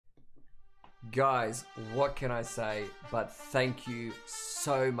Guys, what can I say but thank you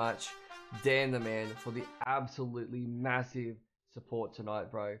so much, Dan the Man, for the absolutely massive support tonight,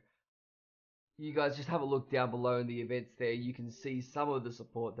 bro. You guys just have a look down below in the events there. You can see some of the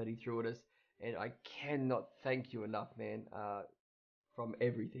support that he threw at us, and I cannot thank you enough, man, from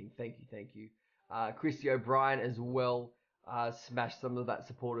everything. Thank you, thank you. Christy O'Brien as well smashed some of that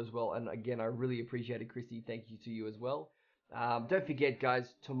support as well, and again, I really appreciate it, Christy. Thank you to you as well. Don't forget,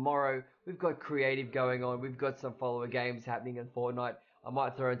 guys, tomorrow we've got creative going on. We've got some follower games happening in Fortnite. I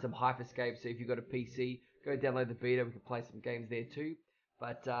might throw in some Hyperscape, so if you've got a PC, go download the beta. We can play some games there too.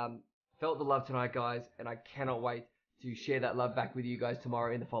 But felt the love tonight, guys, and I cannot wait to share that love back with you guys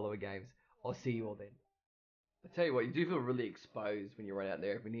tomorrow in the follower games. I'll see you all then. I tell you what, you do feel really exposed when you run out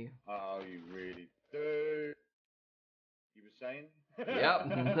there, when you. Oh, you really do. You were saying? Yep.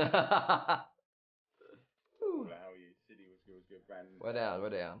 How are you? City was good, Brandon. We're down, we're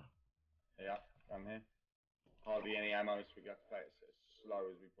down. Yeah, I'm here. Hardly any ammo, so we got to play it as slow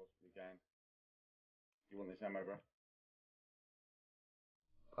as we possibly can. You want this ammo, bro?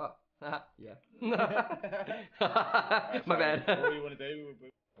 Oh, yeah. Right, My bad. What do you want to do?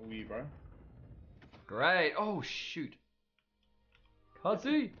 Who are you, bro? Great. Oh, shoot. Can't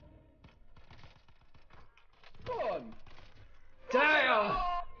see. Come on! Damn!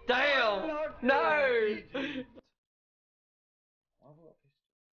 Damn! No!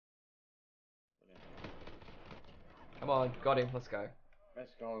 Come on, got him. Let's go.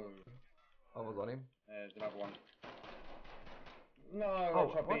 Let's go. Oh, we got him. There's another one. No,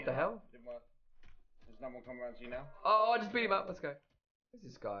 Oh, what the hell? Didn't work. There's another one coming around to you now. Oh, I just beat him up. Let's go. Who's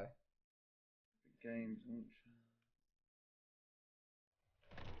this guy? Games launcher.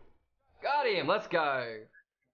 Got him. Let's go.